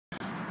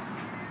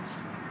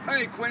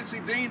Hey,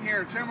 Quincy Dean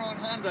here, Tameron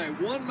Hyundai,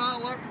 1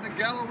 mile up from the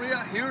Galleria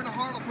here in the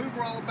heart of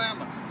Hoover,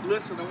 Alabama.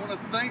 Listen, I want to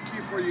thank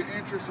you for your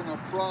interest in our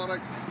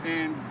product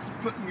and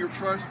putting your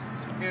trust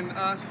in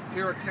us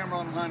here at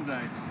Tameron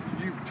Hyundai.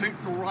 You've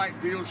picked the right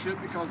dealership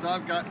because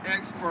I've got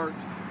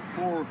experts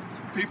for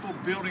people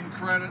building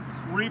credit,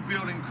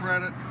 rebuilding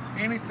credit,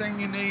 anything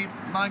you need,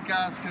 my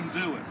guys can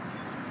do it.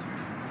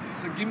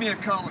 So give me a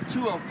call at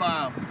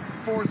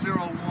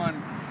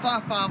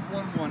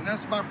 205-401-5511.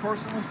 That's my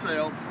personal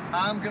cell.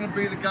 I'm going to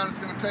be the guy that's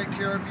going to take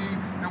care of you,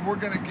 and we're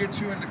going to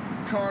get you in the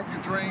car of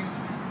your dreams.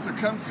 So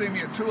come see me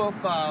at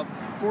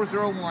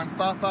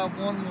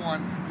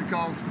 205-401-5511,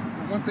 because the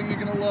one thing you're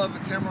going to love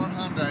at Tameron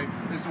Hyundai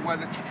is the way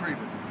that you're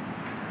treated.